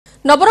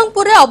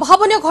नबरंगपुर में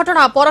अभावन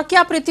घटना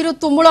परकिया प्रीति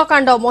तुमुल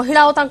कांड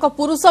महिला और तांको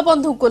पुरुष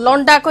बंधु को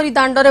लंडा करी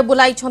दांडरे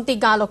बुलाई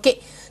गाँ लोके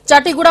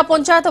चाटीगुड़ा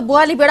पंचायत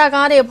बुआलीबेड़ा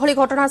गाँव में एभली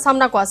घटना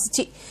सामना को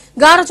आसी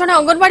गाँवर जड़े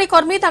अंगनवाड़ी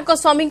कर्मी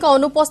स्वामी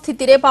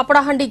अनुपस्थित में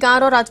पापड़ाहांडी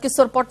गाँव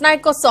राजकिशोर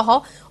पट्टनायक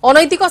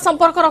अनैतिक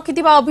संपर्क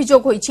रखिथिबा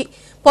अभियोग होईछि।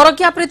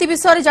 परकिया प्रीति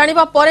विषय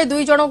जानिबा परे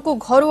दुई जन को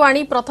घर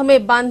आनी प्रथमे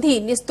बांधी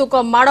निस्तुक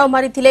माड़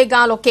मारिथिले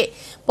गाँ लोके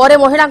परे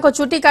महिला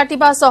चुटी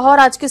काटिबा सह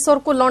राजकिशोर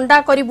को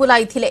लंडा करी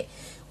बुलाइथिले।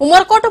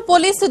 उमरकोट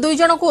पुलिस दुई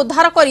जन को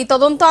उद्धार करी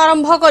तदंत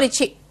आरंभ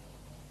करिछि।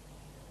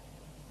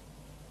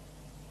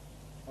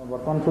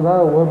 वर्तमान सुधा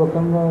उभय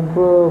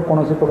पक्षको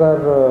कौन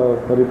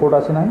प्रकार रिपोर्ट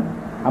आसी ना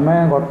आम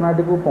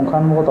घटनाटी को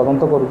पुंखानुपुंख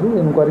तदंत करुचु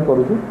इनक्वारी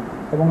करुचु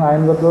एवं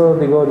आईनगत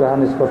दिग जहाँ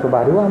निष्कर्ष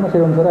बाहर आम से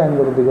अनुसार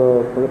आईनगत दिग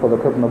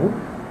पदक्षेप नबू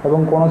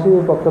एवं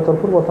कौन पक्ष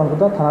तरफ वर्तमान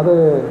सुधा थाना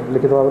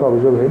लिखित भाव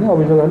अभियोग होनी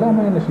अभियोग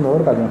आम निश्चित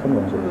भाव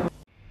कार्यानुष्ठान करूँ।